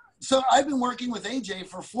 and so I've been working with AJ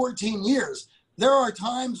for 14 years. There are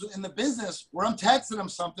times in the business where I'm texting him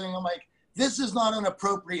something. I'm like, this is not an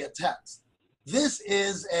appropriate text. This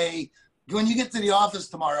is when you get to the office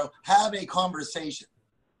tomorrow, have a conversation,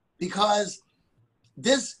 because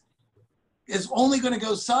this is only going to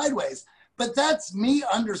go sideways. but that's me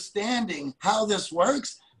understanding how this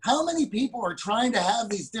works. How many people are trying to have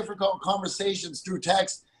these difficult conversations through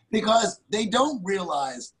text because they don't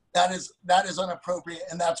realize that is inappropriate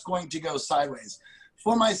and that's going to go sideways?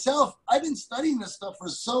 For myself, I've been studying this stuff for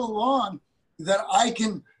so long that I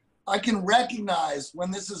can recognize when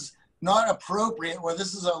this is not appropriate or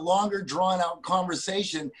this is a longer drawn out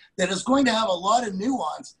conversation that is going to have a lot of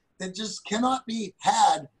nuance that just cannot be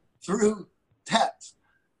had through text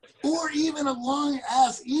or even a long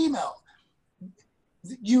ass email.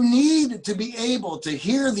 You need to be able to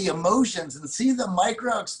hear the emotions and see the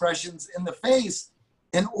micro expressions in the face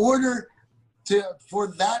in order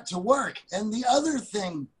for that to work. And the other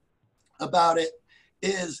thing about it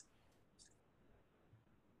is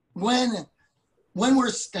when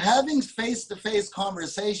we're having face-to-face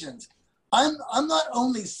conversations, I'm not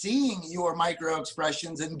only seeing your micro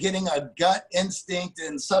expressions and getting a gut instinct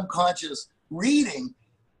and subconscious reading,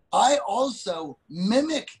 I also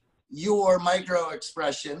mimic your micro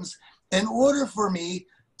expressions in order for me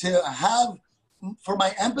to for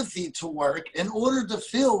my empathy to work, in order to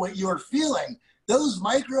feel what you're feeling. Those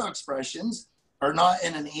micro expressions are not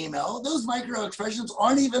in an email. Those micro expressions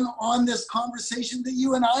aren't even on this conversation that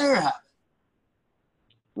you and I are having.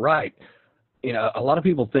 Right. You know, a lot of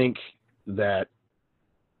people think that,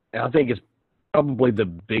 and I think it's probably the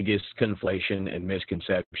biggest conflation and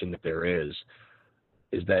misconception that there is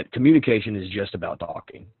that communication is just about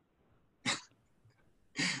talking.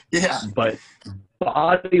 Yeah. But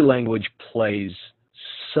body language plays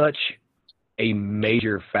such a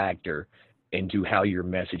major factor into how your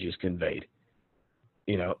message is conveyed.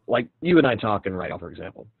 You know, like you and I talking right now, for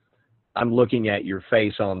example. I'm looking at your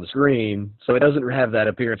face on the screen, so it doesn't have that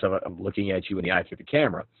appearance of I'm looking at you in the eye through the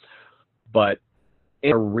camera. But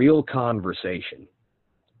in a real conversation,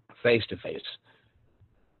 face to face,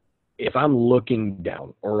 if I'm looking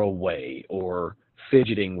down or away or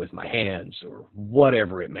fidgeting with my hands or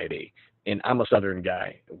whatever it may be, and I'm a Southern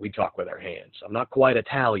guy, we talk with our hands. I'm not quite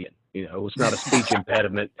Italian, you know, it's not a speech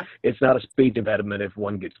impediment. It's not a speech impediment if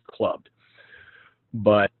one gets clubbed.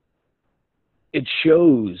 But it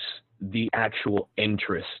shows the actual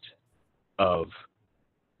interest of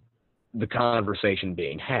the conversation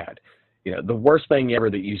being had. You know, the worst thing ever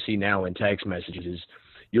that you see now in text messages is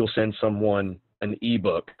you'll send someone an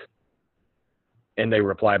ebook and they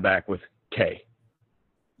reply back with K.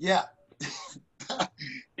 Yeah.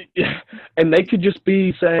 And they could just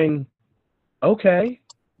be saying, okay,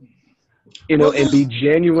 you know, and be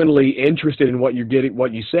genuinely interested in what you're getting,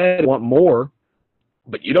 what you said, want more.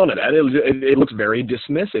 But you don't know that. It looks very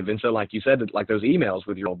dismissive. And so, like you said, like those emails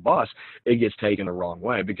with your old boss, it gets taken the wrong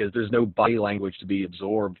way because there's no body language to be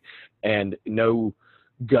absorbed and no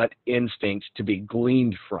gut instinct to be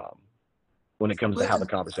gleaned from when it comes to how the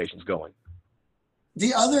conversation's going.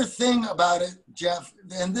 The other thing about it, Jeff,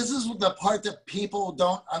 and this is the part that people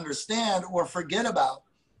don't understand or forget about,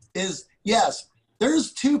 is yes,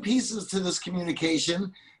 there's two pieces to this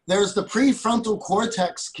communication. There's the prefrontal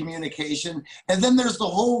cortex communication, and then there's the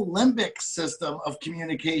whole limbic system of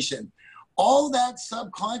communication. All that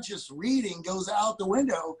subconscious reading goes out the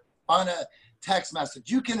window on a text message.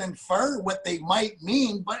 You can infer what they might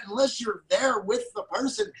mean, but unless you're there with the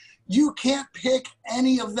person, you can't pick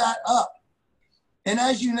any of that up. And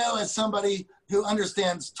as you know, as somebody who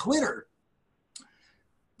understands Twitter,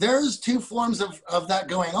 there's two forms of that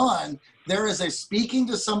going on. There is a speaking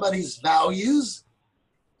to somebody's values,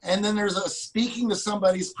 and then there's a speaking to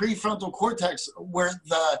somebody's prefrontal cortex where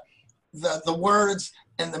the words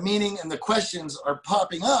and the meaning and the questions are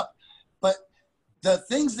popping up. But the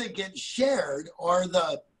things that get shared are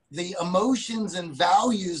the emotions and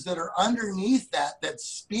values that are underneath that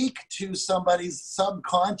speak to somebody's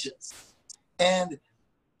subconscious. And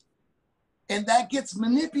that gets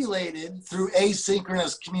manipulated through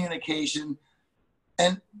asynchronous communication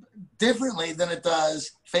and differently than it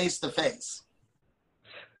does face-to-face.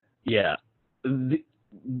 Yeah.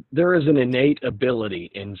 There is an innate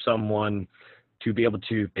ability in someone to be able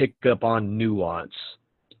to pick up on nuance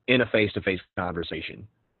in a face-to-face conversation.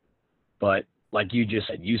 But like you just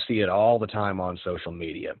said, you see it all the time on social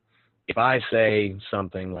media. If I say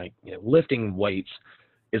something like, you know, lifting weights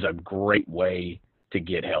is a great way to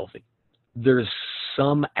get healthy, there's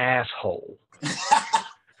some asshole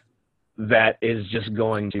that is just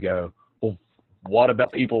going to go, well, what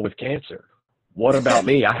about people with cancer? What about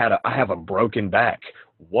me? I have a broken back.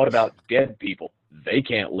 What about dead people? They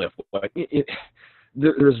can't lift.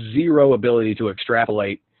 There's zero ability to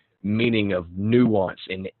extrapolate meaning of nuance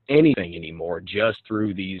in anything anymore, just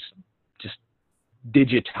through these just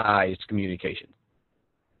digitized communication.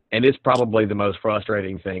 And it's probably the most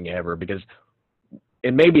frustrating thing ever because,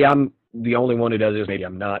 and maybe I'm the only one who does this, maybe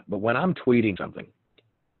I'm not, but when I'm tweeting something,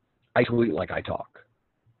 I tweet like I talk.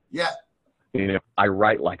 Yeah. You know, I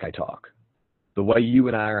write like I talk. The way you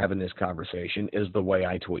and I are having this conversation is the way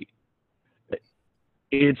I tweet.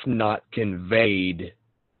 It's not conveyed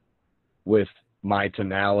with my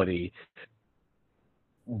tonality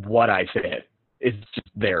what I said. It's just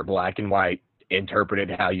there, black and white, interpret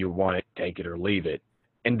it how you want it, take it or leave it.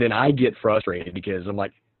 And then I get frustrated because I'm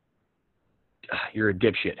like, you're a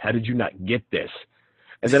dipshit. How did you not get this?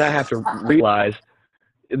 And then I have to realize,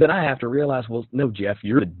 well, no, Jeff,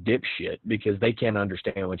 you're a dipshit because they can't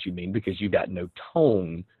understand what you mean because you got no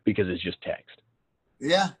tone because it's just text.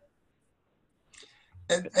 Yeah.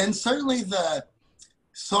 And certainly the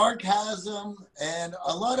sarcasm and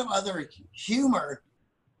a lot of other humor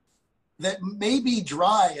that may be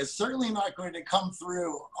dry is certainly not going to come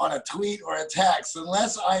through on a tweet or a text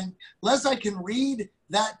unless I can read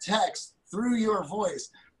that text through your voice.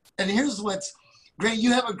 And here's what's great.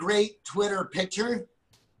 You have a great Twitter picture.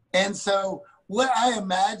 And so what I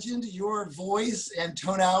imagined your voice and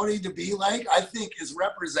tonality to be like, I think is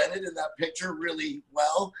represented in that picture really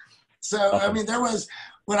well. So, I mean,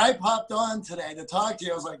 when I popped on today to talk to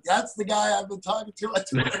you, I was like, that's the guy I've been talking to on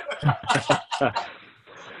Twitter.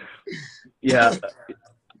 Yeah,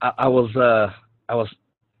 I was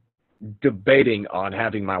debating on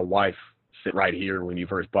having my wife sit right here when you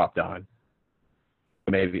first popped on.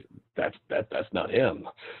 Maybe that's not him.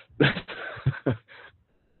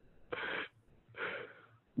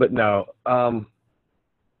 But no.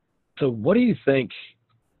 So what do you think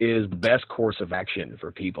is the best course of action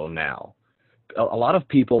for people now? A lot of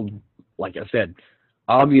people, like I said,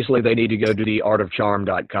 obviously they need to go to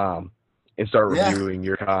theartofcharm.com and start reviewing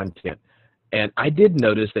your content. And I did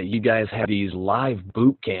notice that you guys have these live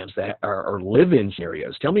boot camps that are live-in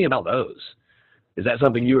scenarios. Tell me about those. Is that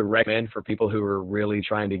something you would recommend for people who are really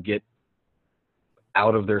trying to get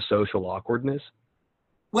out of their social awkwardness?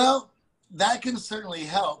 Well, that can certainly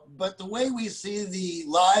help. But the way we see the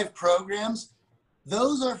live programs,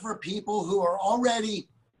 those are for people who are already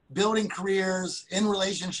building careers in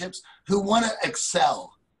relationships who want to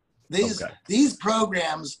excel. These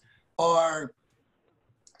programs are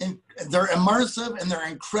they're immersive and they're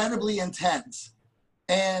incredibly intense.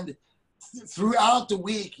 And throughout the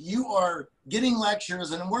week, you are getting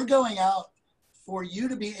lectures, and we're going out for you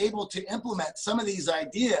to be able to implement some of these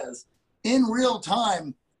ideas in real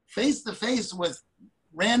time, face to face with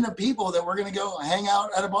random people that we're going to go hang out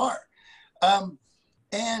at a bar.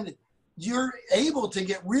 And you're able to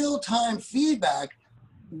get real-time feedback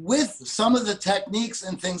with some of the techniques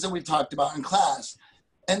and things that we've talked about in class.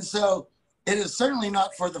 And so it is certainly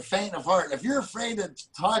not for the faint of heart. If you're afraid of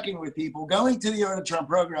talking with people, going to the Art of Charm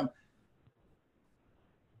program,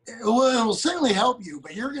 it will certainly help you,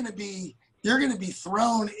 but you're going to be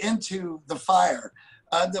thrown into the fire.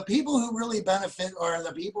 The people who really benefit are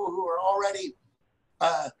the people who are already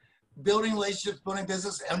building relationships, building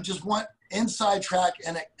business, and just want inside track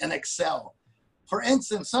and excel. For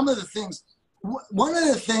instance, some of the things, one of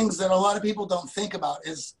the things that a lot of people don't think about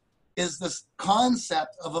is this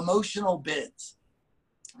concept of emotional bids.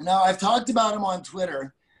 Now, I've talked about them on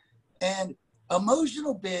Twitter, and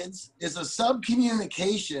emotional bids is a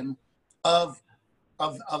sub-communication of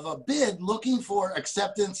a bid looking for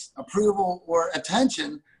acceptance, approval, or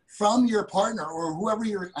attention from your partner or whoever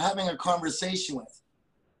you're having a conversation with.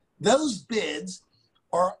 Those bids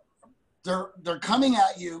they're coming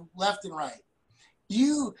at you left and right.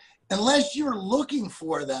 Unless you're looking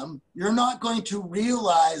for them, you're not going to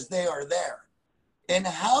realize they are there. And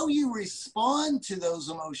how you respond to those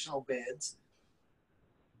emotional bids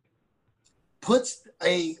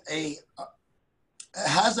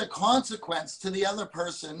has a consequence to the other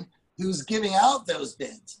person who's giving out those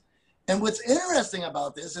bids. And what's interesting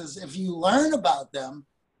about this is if you learn about them,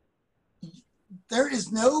 there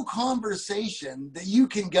is no conversation that you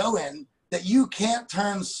can go in that you can't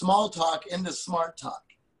turn small talk into smart talk.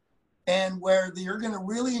 And where you're going to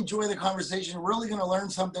really enjoy the conversation, really going to learn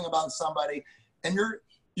something about somebody, and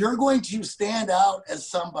you're going to stand out as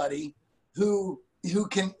somebody who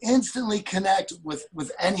can instantly connect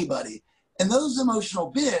with anybody. And those emotional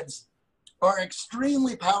bids are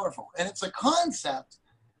extremely powerful. And it's a concept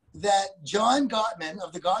that John Gottman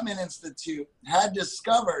of the Gottman Institute had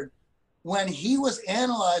discovered when he was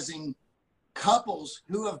analyzing couples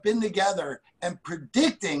who have been together and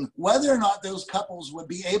predicting whether or not those couples would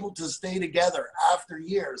be able to stay together after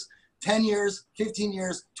years, 10 years, 15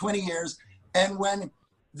 years, 20 years. And when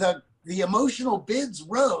the emotional bids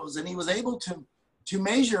rose and he was able to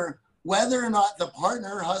measure whether or not the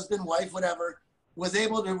partner, husband, wife, whatever, was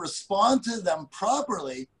able to respond to them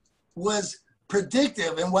properly, was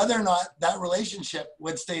predictive in whether or not that relationship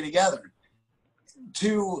would stay together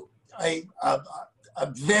to a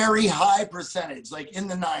very high percentage, like in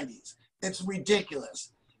the 90s. It's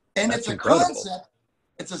ridiculous. And That's it's a incredible. concept.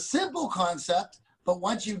 It's a simple concept, but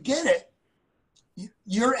once you get it,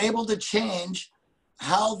 you're able to change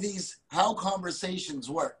how conversations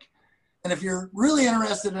work. And if you're really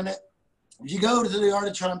interested in it, if you go to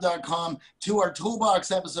theartofcharm.com to our toolbox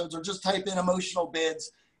episodes, or just type in emotional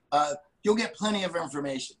bids, you'll get plenty of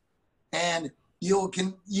information, and you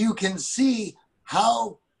can see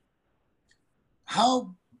how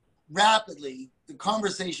rapidly the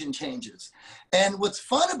conversation changes. And what's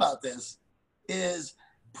fun about this is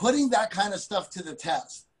putting that kind of stuff to the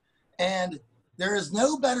test. And there is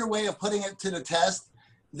no better way of putting it to the test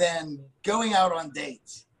than going out on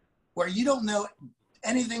dates where you don't know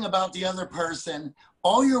anything about the other person.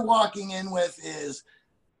 All you're walking in with is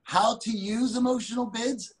how to use emotional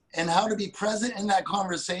bids and how to be present in that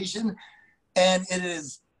conversation. And it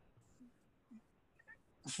is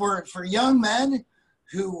for young men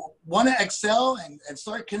who want to excel and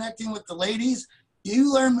start connecting with the ladies.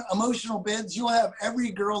 You learn emotional bids, you'll have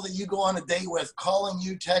every girl that you go on a date with calling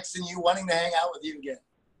you, texting you, wanting to hang out with you again.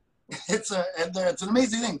 It's an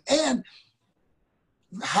amazing thing. And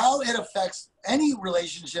how it affects any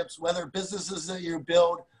relationships, whether businesses that you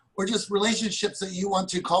build or just relationships that you want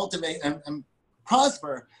to cultivate and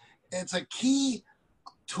prosper. It's a key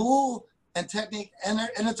tool and technique, and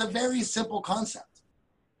it's a very simple concept.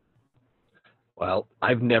 Well,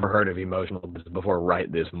 I've never heard of emotional bids before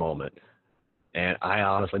right this moment. And I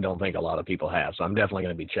honestly don't think a lot of people have. So I'm definitely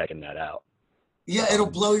going to be checking that out. Yeah, it'll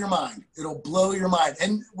blow your mind. It'll blow your mind.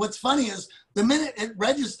 And what's funny is the minute it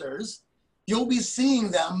registers, you'll be seeing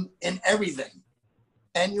them in everything.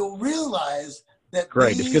 And you'll realize that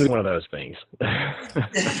great. It's going to be one of those things.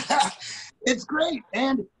 It's great.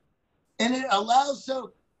 And it allows,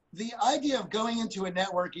 so the idea of going into a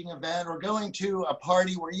networking event or going to a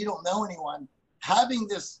party where you don't know anyone, having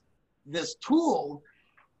this tool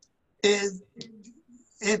it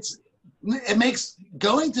makes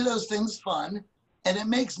going to those things fun, and it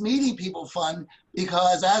makes meeting people fun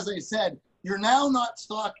because, as I said, you're now not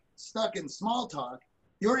stuck in small talk.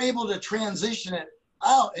 You're able to transition it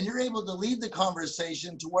out, and you're able to lead the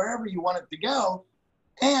conversation to wherever you want it to go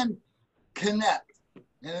and connect.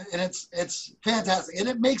 And it's fantastic. And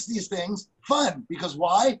it makes these things fun because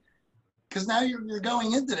why? Because now you're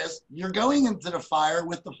going into this, you're going into the fire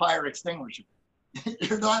with the fire extinguisher.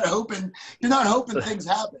 You're not hoping things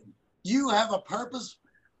happen. You have a purpose,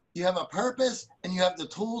 and you have the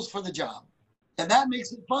tools for the job. And that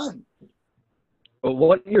makes it fun. Well,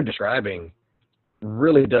 what you're describing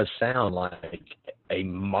really does sound like a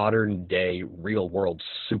modern day real world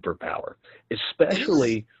superpower,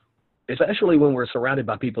 especially when we're surrounded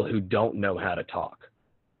by people who don't know how to talk.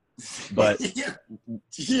 But yeah.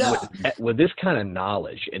 With this kind of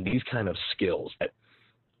knowledge and these kind of skills that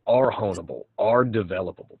are honeable, are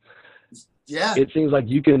developable. Yeah. It seems like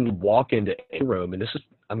you can walk into any room, and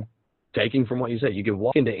I'm taking from what you said, you can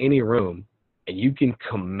walk into any room and you can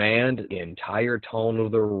command the entire tone of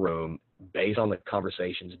the room based on the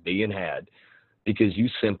conversations being had because you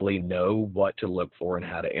simply know what to look for and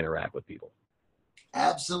how to interact with people.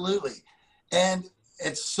 Absolutely. And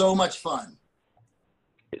it's so much fun.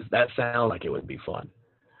 That sounds like it would be fun.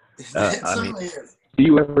 It certainly is. Do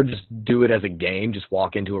you ever just do it as a game? Just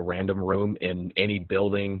walk into a random room in any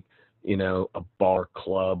building, a bar,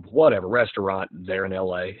 club, whatever, restaurant there in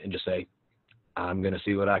LA, and just say, I'm going to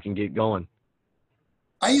see what I can get going.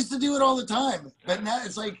 I used to do it all the time, but now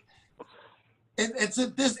it's like, it's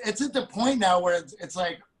at the point now where it's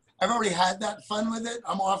like, I've already had that fun with it.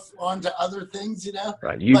 I'm off onto other things,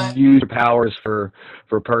 Right. You use your powers for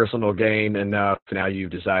personal gain, and now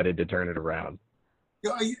you've decided to turn it around.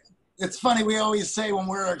 It's funny. We always say when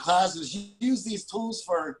we're in our classes, you use these tools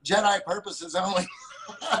for Jedi purposes only.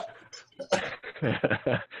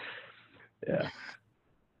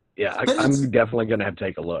 Yeah. I'm definitely going to have to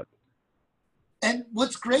take a look. And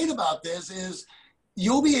what's great about this is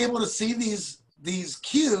you'll be able to see these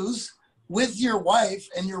cues with your wife,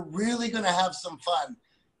 and you're really going to have some fun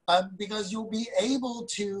because you'll be able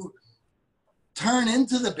to turn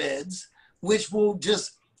into the bids, which will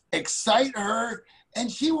just excite her, and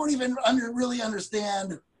she won't even really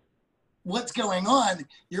understand what's going on.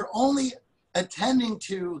 You're only attending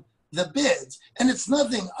to the bids, and it's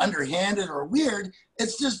nothing underhanded or weird.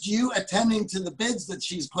 It's just you attending to the bids that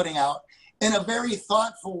she's putting out in a very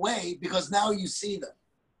thoughtful way because now you see them.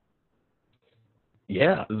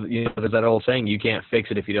 Yeah, there's that old saying, you can't fix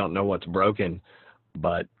it if you don't know what's broken.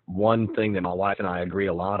 But one thing that my wife and I agree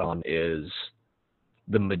a lot on is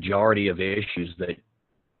the majority of issues that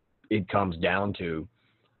it comes down to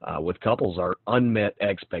with couples are unmet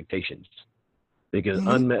expectations, because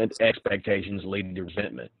unmet expectations lead to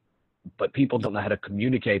resentment, but people don't know how to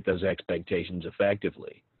communicate those expectations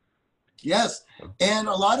effectively. Yes. And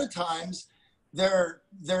a lot of times they're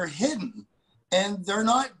hidden, and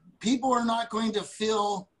people are not going to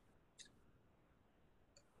feel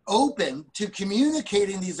open to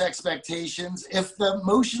communicating these expectations if the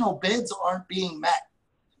emotional bids aren't being met.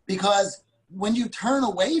 Because when you turn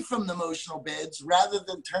away from the emotional bids rather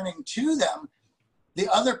than turning to them, the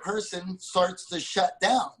other person starts to shut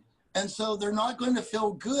down. And so they're not going to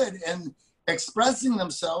feel good in expressing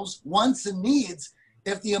themselves, wants and needs,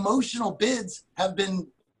 if the emotional bids have been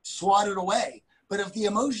swatted away. But if the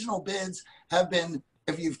emotional bids have been,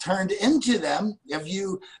 if you've turned into them, if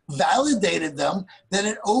you validated them, then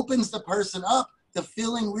it opens the person up to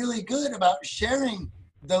feeling really good about sharing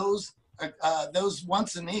those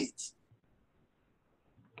wants and needs.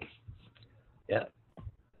 Yeah.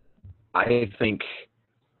 I think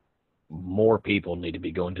more people need to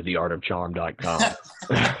be going to theartofcharm.com.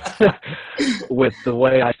 With the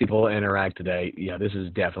way I see people interact today, yeah, this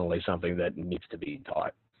is definitely something that needs to be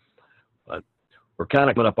taught. But we're kind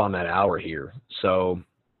of coming up on that hour here, so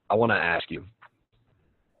I want to ask you,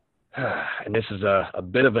 and this is a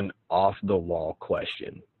bit of an off-the-wall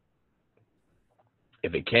question.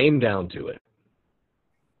 If it came down to it,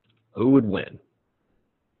 who would win?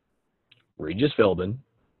 Regis Philbin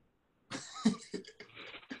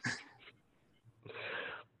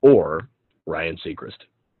or Ryan Seacrest?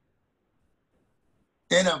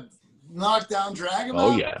 In a knockdown drag-out?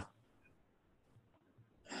 Oh, yeah.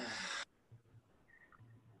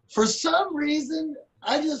 For some reason,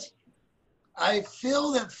 I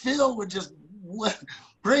feel that Phil would just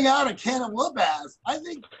bring out a can of whoop ass. I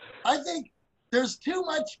think there's too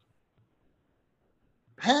much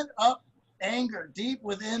pent up anger deep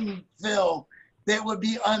within Phil that would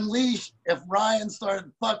be unleashed if Ryan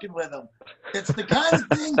started fucking with him. It's the kind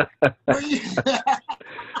of thing where you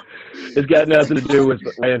it's got nothing to do with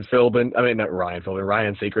Ryan Philbin. I mean, not Ryan Philbin.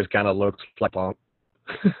 Ryan Seacrest kind of looks like punk.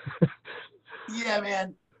 Yeah,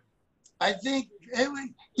 man. I think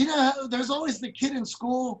how there's always the kid in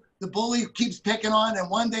school the bully keeps picking on, and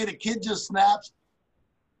one day the kid just snaps.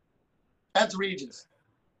 That's Regis.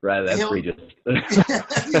 Right, that's Regis.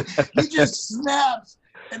 He just snaps,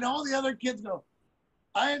 and all the other kids go,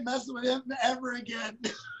 I ain't messing with him ever again.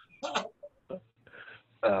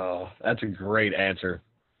 Oh, that's a great answer.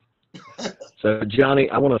 So, Johnny,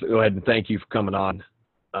 I want to go ahead and thank you for coming on.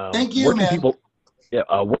 Thank you, man. Where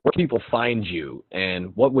can people find you,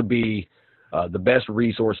 and what would be the best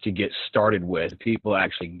resource to get started with if people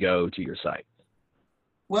actually go to your site?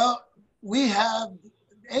 Well, we have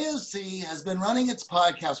AOC has been running its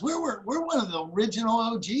podcast. We're one of the original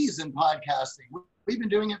OGs in podcasting. We've been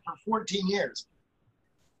doing it for 14 years.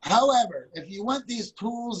 However, if you want these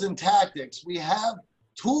tools and tactics, we have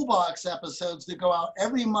toolbox episodes that go out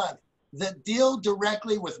every month that deal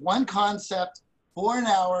directly with one concept for an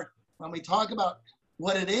hour when we talk about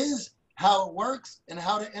what it is, how it works, and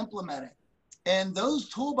how to implement it. And those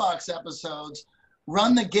toolbox episodes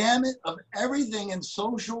run the gamut of everything in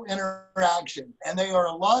social interaction, and they are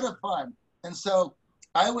a lot of fun. And so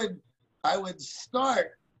I would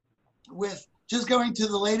start with just going to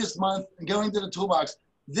the latest month and going to the toolbox.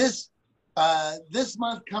 This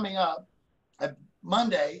month coming up,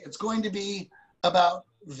 Monday, it's going to be about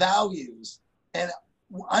values and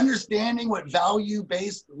understanding what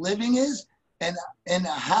value-based living is and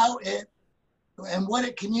how it and what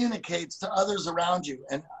it communicates to others around you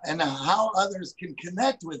and how others can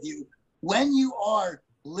connect with you when you are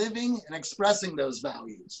living and expressing those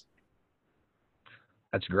values.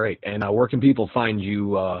 That's great. And where can people find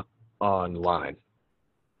you online?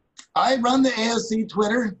 I run the AOC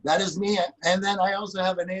Twitter. That is me. And then I also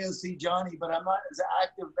have an AOC Johnny, but I'm not as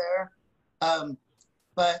active there.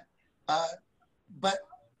 But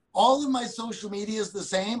all of my social media is the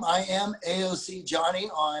same. I am AOC Johnny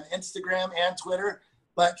on Instagram and Twitter.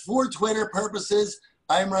 But for Twitter purposes,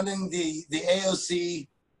 I'm running the AOC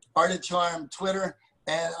Art of Charm Twitter.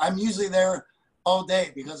 And I'm usually there all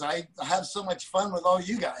day because I have so much fun with all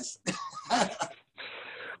you guys.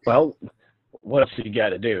 Well, what else you got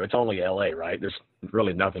to do? It's only LA, right? There's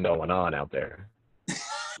really nothing going on out there.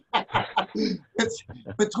 It's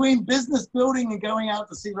between business building and going out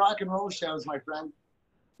to see rock and roll shows, my friend.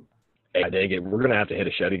 Hey, I dig it. We're going to have to hit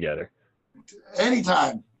a show together.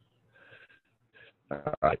 Anytime. All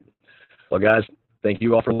right. Well, guys, thank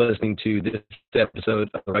you all for listening to this episode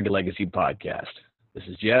of the Rugged Legacy Podcast. This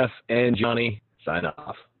is Jeff and Johnny. Sign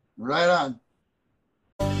off. Right on.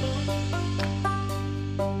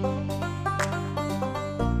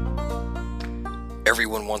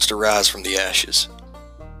 Everyone wants to rise from the ashes,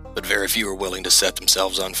 but very few are willing to set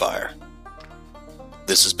themselves on fire.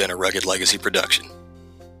 This has been a Rugged Legacy production.